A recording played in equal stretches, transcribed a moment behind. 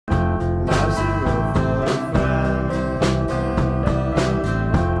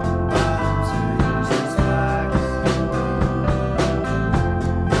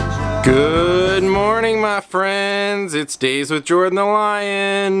Good morning, my friends. It's Daze with Jordan the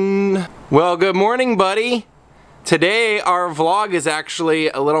Lion. Well, good morning, buddy. Today, our vlog is actually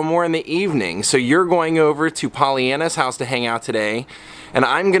a little more in the evening. So you're going over to Pollyanna's house to hang out today. And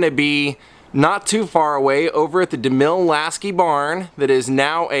I'm going to be not too far away over at the DeMille Lasky barn that is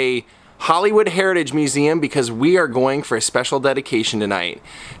now a Hollywood Heritage Museum because we are going for a special dedication tonight.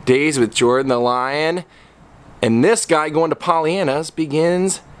 Daze with Jordan the Lion. And this guy going to Pollyanna's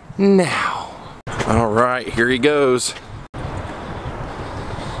begins now. Alright, here he goes. Well,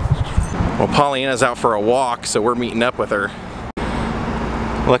 Pollyanna's out for a walk, so we're meeting up with her.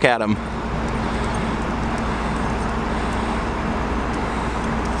 Look at him.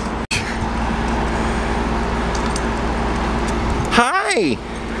 Hi!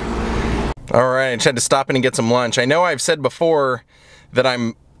 Alright, I just had to stop in and get some lunch. I know I've said before that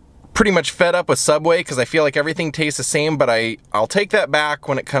I'm pretty much fed up with Subway because I feel like everything tastes the same, but I'll take that back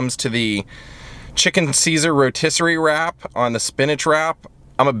when it comes to the chicken Caesar rotisserie wrap on the spinach wrap.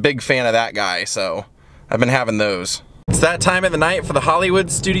 I'm a big fan of that guy, so I've been having those. It's that time of the night for the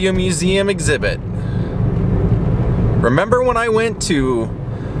Hollywood Studio Museum exhibit. Remember when I went to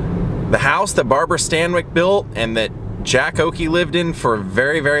the house that Barbara Stanwyck built and that Jack Oakey lived in for a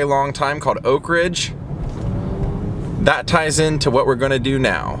very, very long time called Oak Ridge? That ties into what we're going to do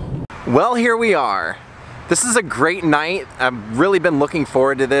now. Well, here we are. This is a great night. I've really been looking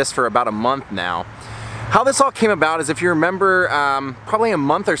forward to this for about a month now. How this all came about is, if you remember, probably a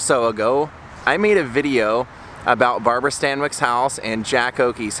month or so ago, I made a video about Barbara Stanwyck's house and Jack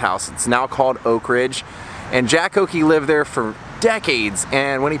Oakey's house. It's now called Oak Ridge, and Jack Oakey lived there for decades,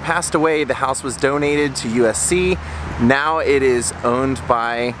 and when he passed away, the house was donated to USC. Now it is owned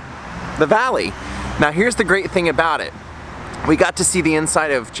by the Valley. Now here's the great thing about it. We got to see the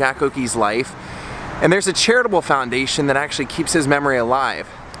inside of Jack Oakey's life, and there's a charitable foundation that actually keeps his memory alive.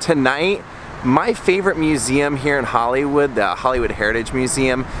 Tonight, my favorite museum here in Hollywood, the Hollywood Heritage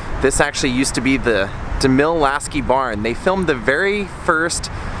Museum, this actually used to be the DeMille Lasky barn. They filmed the very first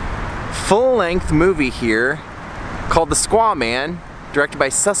full-length movie here called The Squaw Man, directed by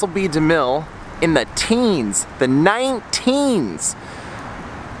Cecil B. DeMille in the teens, the 19s.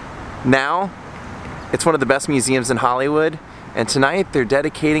 Now, it's one of the best museums in Hollywood, and tonight they're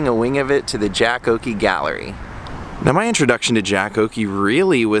dedicating a wing of it to the Jack Oakey Gallery. Now, my introduction to Jack Oakey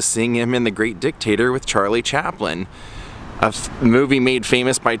really was seeing him in The Great Dictator with Charlie Chaplin, a movie made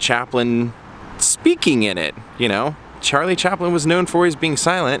famous by Chaplin speaking in it, you know. Charlie Chaplin was known for his being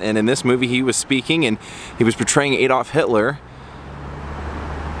silent, and in this movie he was speaking, and he was portraying Adolf Hitler.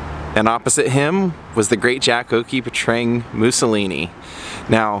 And opposite him was the great Jack Oakey portraying Mussolini.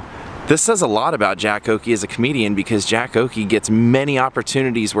 Now, this says a lot about Jack Oakey as a comedian, because Jack Oakey gets many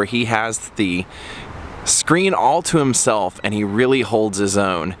opportunities where he has the screen all to himself and he really holds his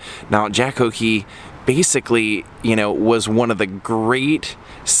own. Now, Jack Oakey basically, you know, was one of the great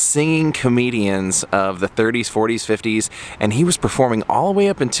singing comedians of the 30s, 40s, 50s, and he was performing all the way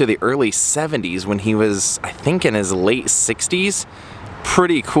up into the early 70s when he was, I think, in his late 60s.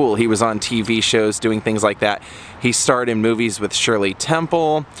 Pretty cool. He was on TV shows doing things like that. He starred in movies with Shirley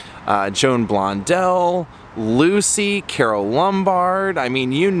Temple, Joan Blondell, Lucy, Carol Lombard, I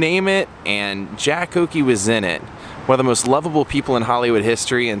mean, you name it, and Jack Oakey was in it. One of the most lovable people in Hollywood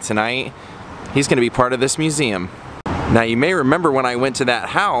history, and tonight he's going to be part of this museum. Now, you may remember when I went to that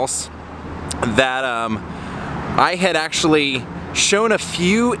house that I had actually shown a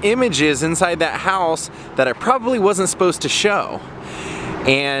few images inside that house that I probably wasn't supposed to show.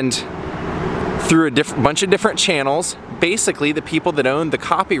 And through a bunch of different channels, basically the people that owned the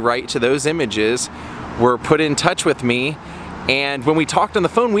copyright to those images were put in touch with me, and when we talked on the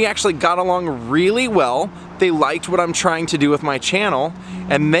phone, we actually got along really well. They liked what I'm trying to do with my channel,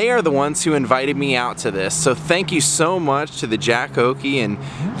 and they are the ones who invited me out to this. So thank you so much to the Jack Oakey and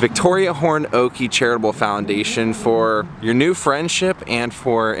Victoria Horne Oakey Charitable Foundation for your new friendship and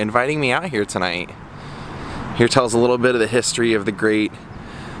for inviting me out here tonight. Here tells a little bit of the history of the great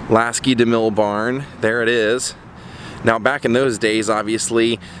Lasky DeMille barn. There it is. Now, back in those days,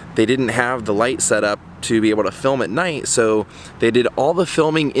 obviously, they didn't have the light set up to be able to film at night, so they did all the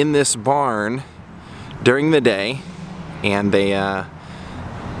filming in this barn during the day, and they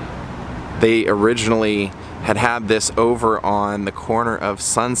originally had this over on the corner of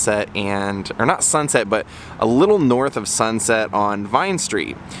Sunset and, or not Sunset, but a little north of Sunset on Vine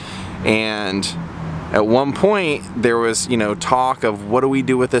Street. And at one point there was, you know, talk of what do we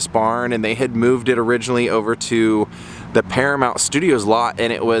do with this barn, and they had moved it originally over to the Paramount Studios lot,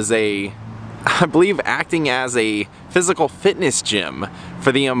 and it was a, I believe, acting as a physical fitness gym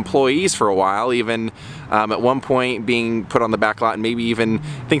for the employees for a while. Even at one point being put on the back lot, and maybe even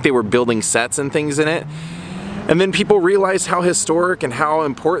think they were building sets and things in it. And then people realized how historic and how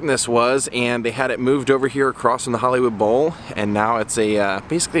important this was, and they had it moved over here across from the Hollywood Bowl, and now it's a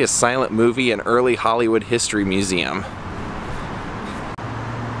basically a silent movie and early Hollywood history museum.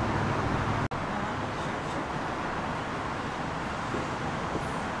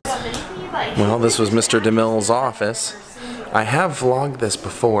 Well, this was Mr. DeMille's office. I have vlogged this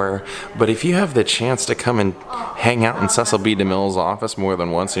before, but if you have the chance to come and hang out in Cecil B. DeMille's office more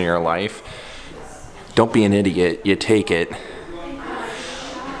than once in your life, don't be an idiot, you take it.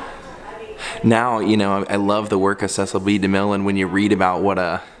 Now, you know, I love the work of Cecil B. DeMille, and when you read about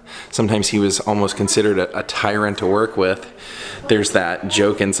what sometimes he was almost considered a tyrant to work with, there's that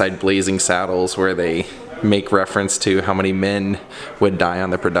joke inside Blazing Saddles where they make reference to how many men would die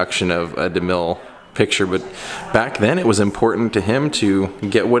on the production of a DeMille picture. But back then it was important to him to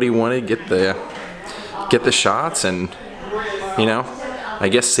get what he wanted, get the shots, and you know, I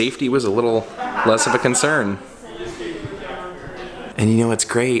guess safety was a little less of a concern. And you know, it's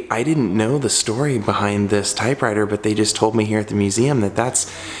great. I didn't know the story behind this typewriter, but they just told me here at the museum that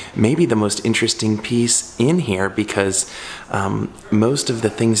that's maybe the most interesting piece in here, because most of the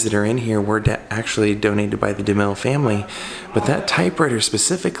things that are in here were actually donated by the DeMille family. But that typewriter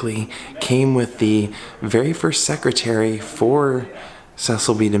specifically came with the very first secretary for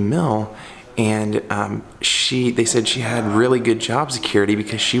Cecil B. DeMille. And they said she had really good job security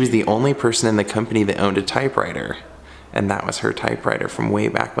because she was the only person in the company that owned a typewriter. And that was her typewriter from way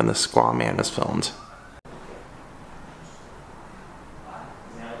back when the Squaw Man was filmed.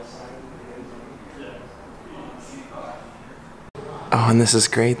 Oh, and this is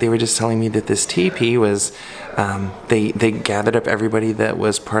great. They were just telling me that this teepee was, they gathered up everybody that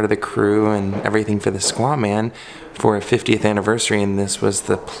was part of the crew and everything for the Squaw Man for a 50th anniversary, and this was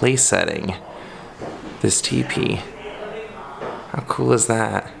the place setting. This teepee. How cool is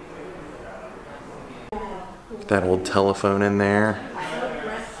that? That old telephone in there.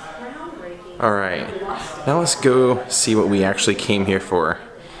 Alright, now let's go see what we actually came here for.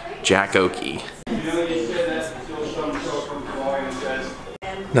 Jack Oakey.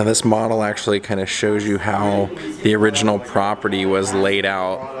 Now this model actually kind of shows you how the original property was laid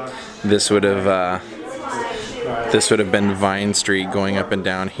out. This would have been Vine Street going up and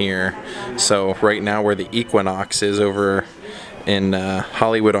down here. So right now where the Equinox is over in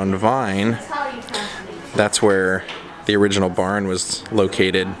Hollywood on Vine, that's where the original barn was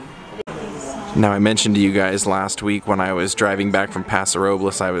located. Now, I mentioned to you guys last week when I was driving back from Paso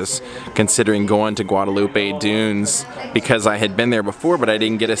Robles, I was considering going to Guadalupe Dunes because I had been there before, but I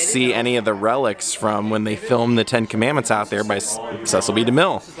didn't get to see any of the relics from when they filmed the Ten Commandments out there by Cecil B.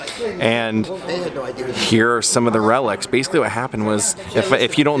 DeMille. And here are some of the relics. Basically what happened was,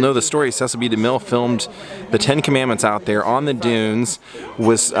 if you don't know the story, Cecil B. DeMille filmed the Ten Commandments out there on the dunes,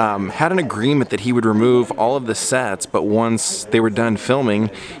 had an agreement that he would remove all of the sets, but once they were done filming,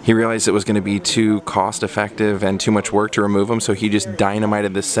 he realized it was going to be too cost effective and too much work to remove them, so he just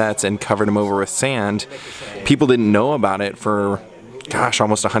dynamited the sets and covered them over with sand. People didn't know about it for, gosh,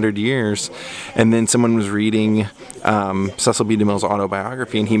 almost 100 years. And then someone was reading Cecil B. DeMille's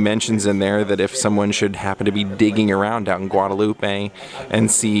autobiography, and he mentions in there that if someone should happen to be digging around out in Guadalupe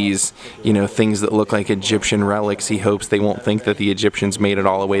and sees, you know, things that look like Egyptian relics, he hopes they won't think that the Egyptians made it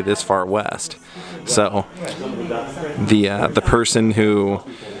all the way this far west. So the person who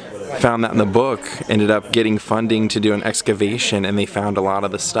found that in the book ended up getting funding to do an excavation, and they found a lot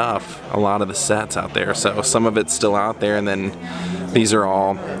of the stuff, a lot of the sets out there. So some of it's still out there, and then these are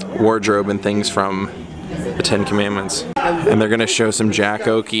all wardrobe and things from the Ten Commandments. And they're going to show some Jack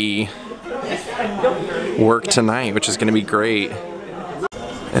Oakey work tonight, which is going to be great.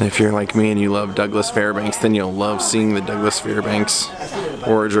 And if you're like me and you love Douglas Fairbanks, then you'll love seeing the Douglas Fairbanks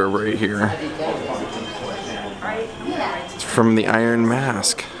wardrobe right here. It's from the Iron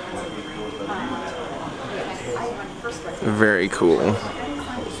Mask. Very cool.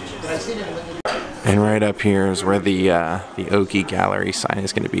 And right up here is where the Oakey Gallery sign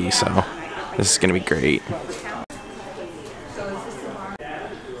is going to be, so this is going to be great.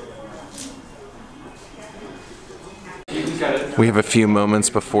 We have a few moments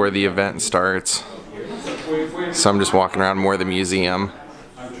before the event starts, so I'm just walking around more of the museum.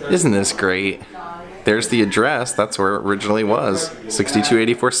 Isn't this great? There's the address, that's where it originally was,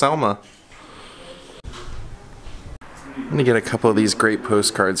 6284 Selma. I'm gonna get a couple of these great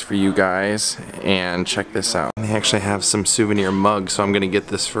postcards for you guys, and check this out. They actually have some souvenir mugs, so I'm gonna get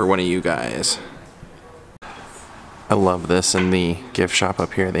this for one of you guys. I love this. In the gift shop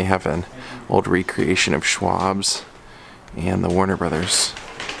up here, they have an old recreation of Schwab's and the Warner Brothers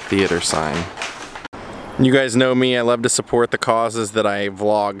theater sign. You guys know me, I love to support the causes that I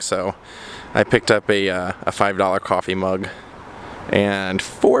vlog, so I picked up a $5 coffee mug and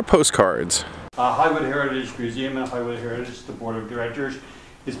 4 postcards. Hollywood Heritage Museum and Hollywood Heritage, the Board of Directors,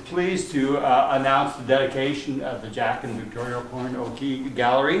 is pleased to announce the dedication of the Jack and Victoria Horne OAKIE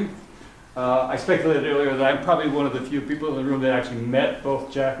Gallery. I speculated earlier that I'm probably one of the few people in the room that actually met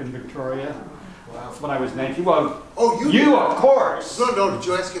both Jack and Victoria. Wow. When I was 19. Well, oh, you of course. No, did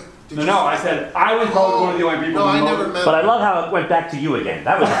you ask him? No, I said I was probably one of the only people. No, I never met. But I love how it went back to you again.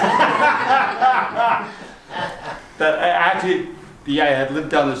 That was. That actually, I had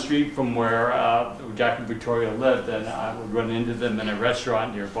lived down the street from where Jack and Victoria lived, and I would run into them in a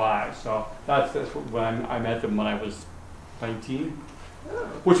restaurant nearby. So that's when I met them when I was 19,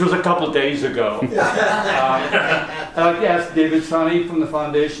 which was a couple of days ago. I'd like to ask David Sonny from the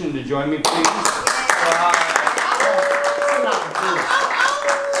foundation to join me, please.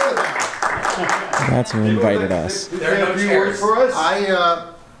 That's who invited us. There are no few words for us.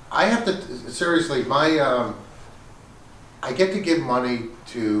 I have to seriously. I get to give money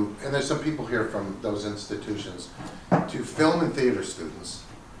to, and there's some people here from those institutions, to film and theater students.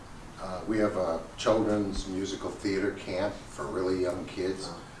 We have a children's musical theater camp for really young kids.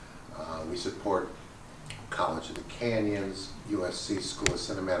 We support College of the Canyons, USC School of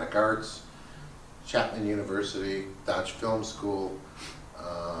Cinematic Arts, Chapman University, Dodge Film School,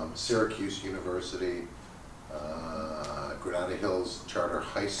 Syracuse University, Granada Hills Charter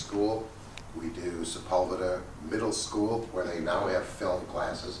High School. We do Sepulveda Middle School, where they now have film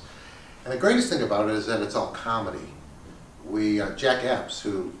classes. And the greatest thing about it is that it's all comedy. Jack Epps,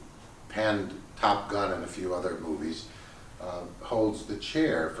 who penned Top Gun and a few other movies, holds the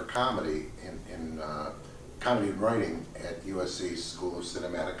chair for comedy in comedy and writing at USC School of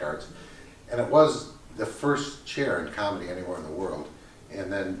Cinematic Arts. And it was the first chair in comedy anywhere in the world. And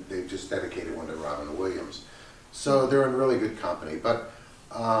then they just dedicated one to Robin Williams. So they're in really good company. But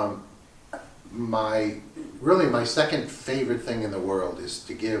my second favorite thing in the world is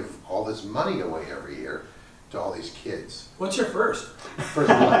to give all this money away every year to all these kids. What's your first? First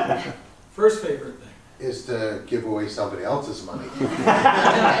one First favorite thing? is to give away somebody else's money to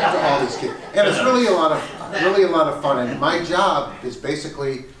all these kids. And it's really a lot of fun. And my job is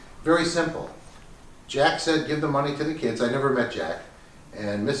basically very simple. Jack said, give the money to the kids. I never met Jack.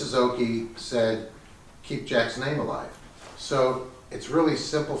 And Mrs. OAKIE said, keep Jack's name alive. So it's really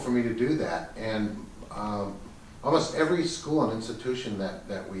simple for me to do that. And almost every school and institution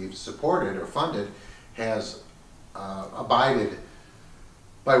that we've supported or funded has abided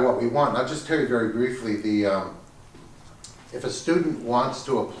by what we want. I'll just tell you very briefly, if a student wants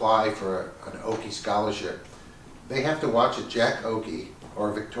to apply for an OAKIE scholarship, they have to watch a Jack OAKIE or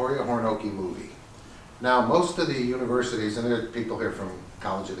a Victoria Horne OAKIE movie. Now, most of the universities, and there are people here from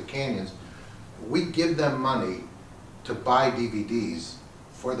College of the Canyons, we give them money to buy DVDs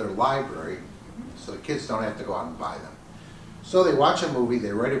for their library so the kids don't have to go out and buy them. So they watch a movie, they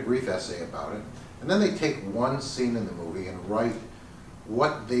write a brief essay about it, and then they take one scene in the movie and write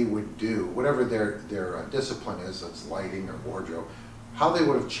what they would do, whatever their discipline is, that's lighting or wardrobe, how they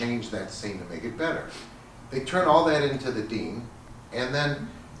would have changed that scene to make it better. They turn all that into the dean, and then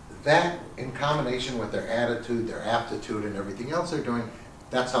that, in combination with their attitude, their aptitude, and everything else they're doing,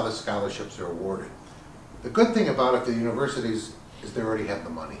 that's how the scholarships are awarded. The good thing about it for the universities is they already have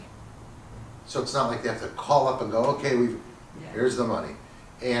the money. So it's not like they have to call up and go, okay, here's the money.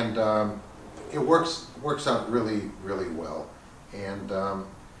 And it works out really, really well. And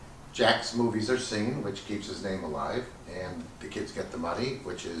Jack's movies are seen, which keeps his name alive, and the kids get the money,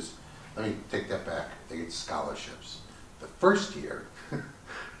 which is, let me take that back, they get scholarships. The first year,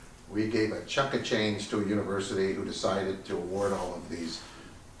 we gave a chunk of change to a university who decided to award all of these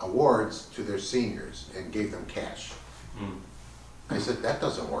awards to their seniors and gave them cash. I said, that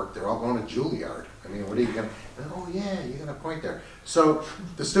doesn't work, they're all going to Juilliard. I mean, what are you going to, oh yeah, you got a point there. So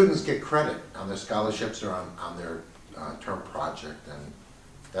the students get credit on their scholarships or on their term project, and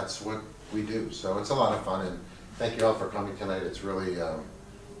that's what we do. So it's a lot of fun, and thank you all for coming tonight. It's really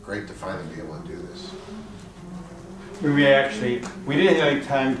great to finally be able to do this. We didn't have any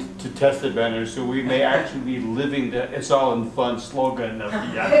time to test the banner, so we may actually be living the "It's all in fun" slogan of the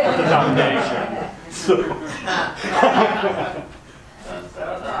foundation. So.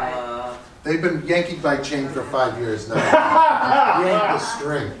 They've been yanking my chain for 5 years now. Yank the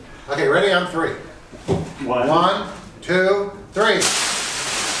string. Okay, ready on 3. 1, 2, 3.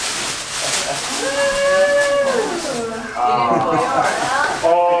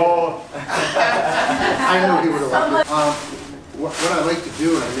 Oh. I knew he would have liked it. What I like to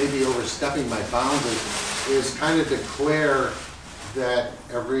do, and I may be overstepping my bounds, is kind of declare that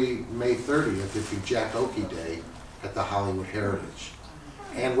every May 30th it'd be Jack Oakey Day at the Hollywood Heritage.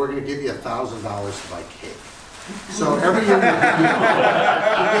 And we're going to give you $1,000 to buy cake. So every year you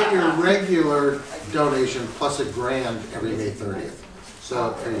get your regular donation plus $1,000 every May 30th.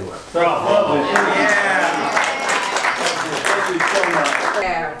 So there you are. Bravo. Yeah. Thank you so much.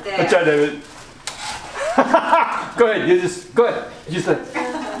 Good job, David. Go ahead. Go ahead. You said.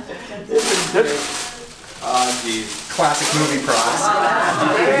 Oh, geez. Classic movie props.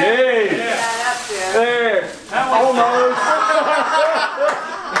 Yay. There. Almost.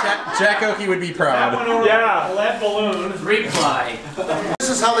 Jack Oakey would be proud. Yeah. Lead balloon. Reply. This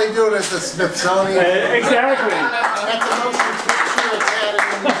is how they do it at the Smithsonian. Exactly. At the Motion Picture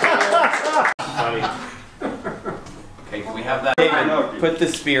Academy. Okay, can we have that? David, put the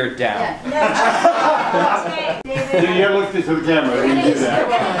spear down. You gotta look to the camera. You can do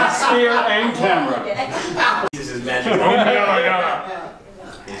that. Spear and camera. This is magic.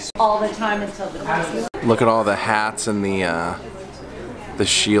 All the time until the Christmas. Look at all the hats and the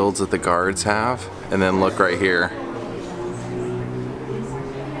shields that the guards have, and then look right here.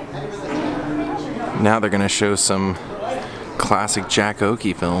 Now they're gonna show some classic Jack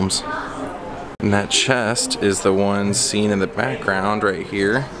Oakey films. And that chest is the one seen in the background right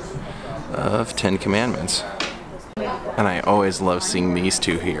here of 10 Commandments. And I always love seeing these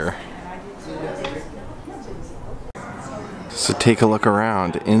two here. So take a look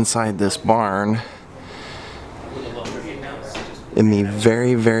around inside this barn. In the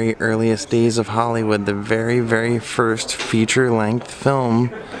very, very earliest days of Hollywood, the very, very first feature-length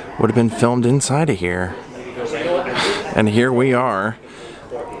film would have been filmed inside of here. And here we are,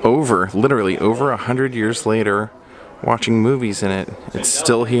 literally over 100 years later, watching movies in it. It's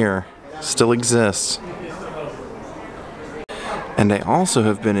still here, still exists. And I also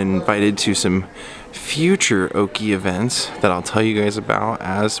have been invited to some future Oakey events that I'll tell you guys about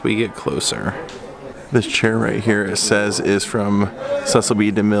as we get closer. This chair right here, it says, is from Cecil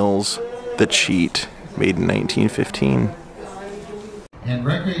B. DeMille's The Cheat, made in 1915. And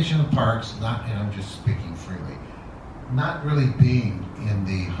recreational parks, and I'm just speaking freely, not really being in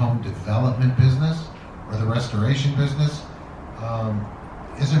the home development business or the restoration business,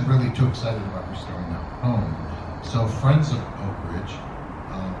 isn't really too excited about restoring a home. So Friends of Oak Ridge,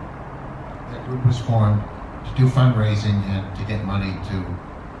 that group was formed to do fundraising and to get money to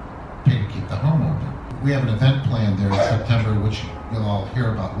pay to keep the home open. We have an event planned there in September, which you'll all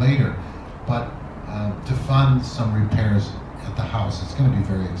hear about later, but to fund some repairs at the house. It's going to be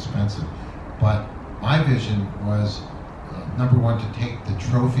very expensive. But my vision was, number one, to take the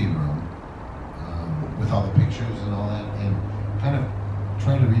trophy room with all the pictures and all that and kind of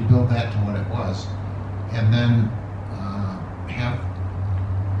try to rebuild that to what it was, and then have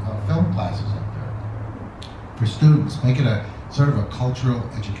film classes up there for students, make it a sort of a cultural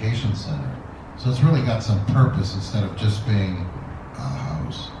education center. So it's really got some purpose instead of just being a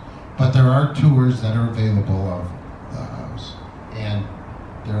house. But there are tours that are available of the house, and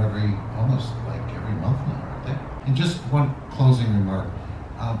they're almost like every month now, aren't they? And just one closing remark.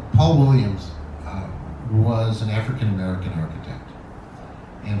 Paul Williams was an African-American architect.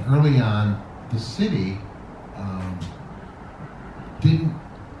 And early on, the city didn't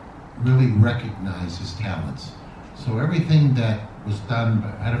really recognize his talents. So everything that was done,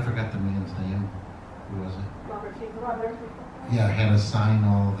 I forgot the man's name. Who was it? Robert. Yeah, had to sign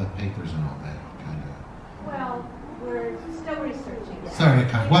all the papers and all that, kind of. Well, we're still researching. Sorry,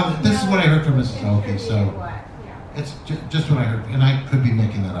 well, this is what I heard from Mrs. Oakey, so it's just what I heard, and I could be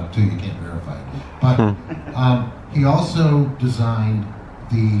making that up too. You can't verify it. But he also designed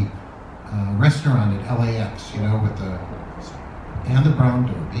the restaurant at LAX, you know, with the Brown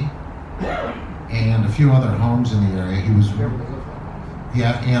Derby, and a few other homes in the area. He was,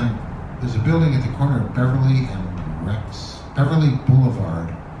 yeah, and there's a building at the corner of Beverly Boulevard,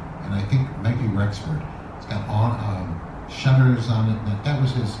 and I think maybe Rexford. It's got shutters on it, and that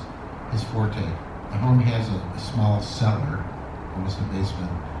was his forte. The home has a small cellar, almost a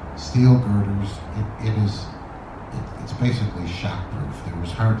basement, steel girders. It's basically shockproof. There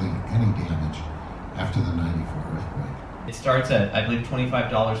was hardly any damage after the '94 earthquake. It starts at, I believe,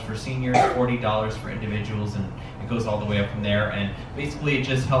 $25 for seniors, $40 for individuals, and it goes all the way up from there. And basically, it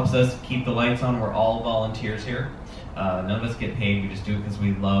just helps us keep the lights on. We're all volunteers here. None of us get paid. We just do it because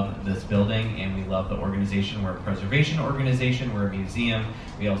we love this building and we love the organization. We're a preservation organization. We're a museum.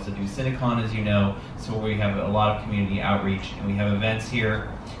 We also do Cinecon, as you know. So we have a lot of community outreach, and we have events here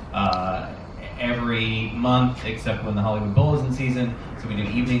every month, except when the Hollywood Bowl is in season. So we do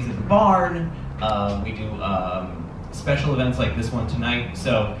evenings at the barn. We do special events like this one tonight.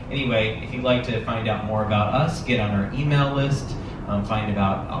 So anyway, if you'd like to find out more about us, get on our email list. find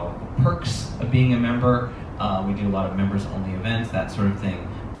about our perks of being a member. We do a lot of members-only events, that sort of thing.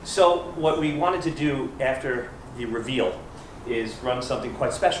 So what we wanted to do after the reveal is run something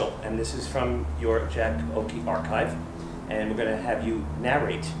quite special, and this is from your Jack OAKIE archive, and we're going to have you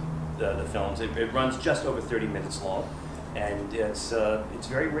narrate the films. It runs just over 30 minutes long, and it's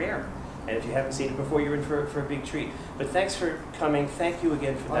very rare. And if you haven't seen it before, you're in for a big treat. But thanks for coming. Thank you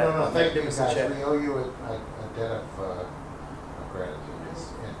again for that. No, thank you guys. Check. We owe you a debt of gratitude.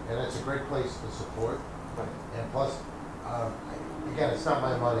 And it's a great place to support. Right. And plus, again, it's not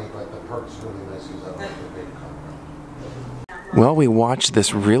my money, but the perks really misses out. It's a big company. Well, we watched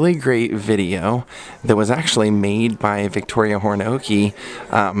this really great video that was actually made by Victoria HORNE OAKIE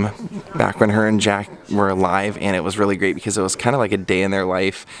back when her and Jack were alive, and it was really great because it was kind of like a day in their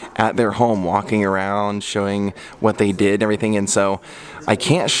life at their home, walking around, showing what they did and everything. And so I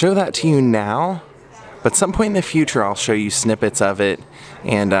can't show that to you now, but some point in the future I'll show you snippets of it,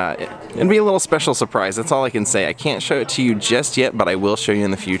 and it'll be a little special surprise. That's all I can say. I can't show it to you just yet, but I will show you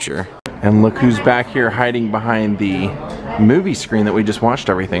in the future. And look who's back here hiding behind the movie screen that we just watched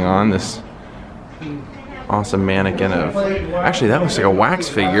everything on. This awesome mannequin of, actually that looks like a wax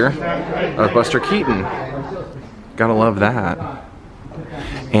figure of Buster Keaton. Gotta love that.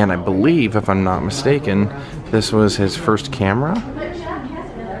 And I believe, if I'm not mistaken, this was his first camera.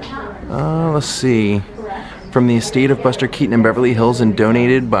 Let's see. From the estate of Buster Keaton in Beverly Hills and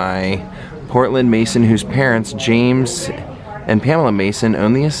donated by Portland Mason, whose parents, James and Pamela Mason,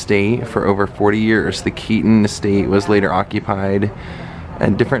 owned the estate for over 40 years. The Keaton estate was later occupied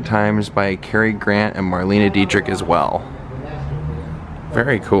at different times by Cary Grant and Marlena Dietrich as well.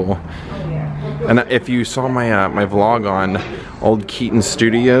 Very cool. And if you saw my my vlog on old Keaton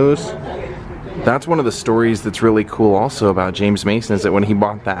Studios, that's one of the stories that's really cool also about James Mason, is that when he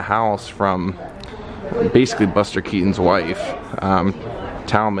bought that house from basically Buster Keaton's wife,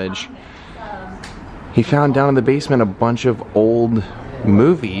 Talmadge, he found down in the basement a bunch of old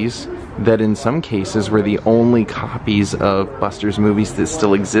movies that in some cases were the only copies of Buster's movies that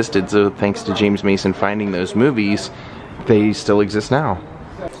still existed. So thanks to James Mason finding those movies, they still exist now.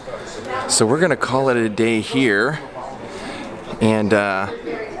 So we're gonna call it a day here. And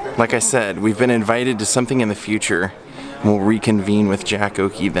like I said, we've been invited to something in the future. We'll reconvene with Jack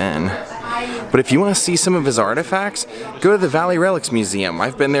OAKIE then. But if you want to see some of his artifacts, go to the Valley Relics Museum.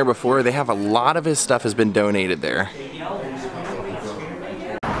 I've been there before. They have a lot of his stuff has been donated there.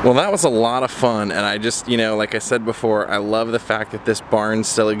 Well, that was a lot of fun, and I just, you know, like I said before, I love the fact that this barn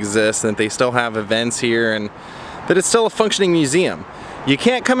still exists and that they still have events here and that it's still a functioning museum. You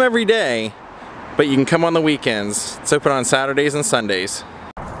can't come every day, but you can come on the weekends. It's open on Saturdays and Sundays.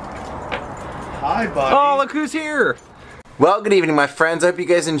 Hi, buddy. Oh, look who's here! Well, good evening, my friends. I hope you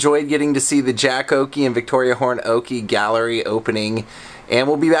guys enjoyed getting to see the Jack OAKIE and Victoria HORNE OAKIE gallery opening. And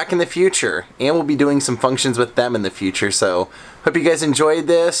we'll be back in the future. And we'll be doing some functions with them in the future. So, hope you guys enjoyed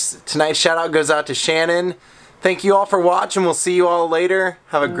this. Tonight's shout out goes out to Shannon. Thank you all for watching. We'll see you all later.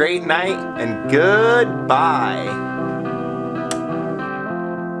 Have a great night and goodbye.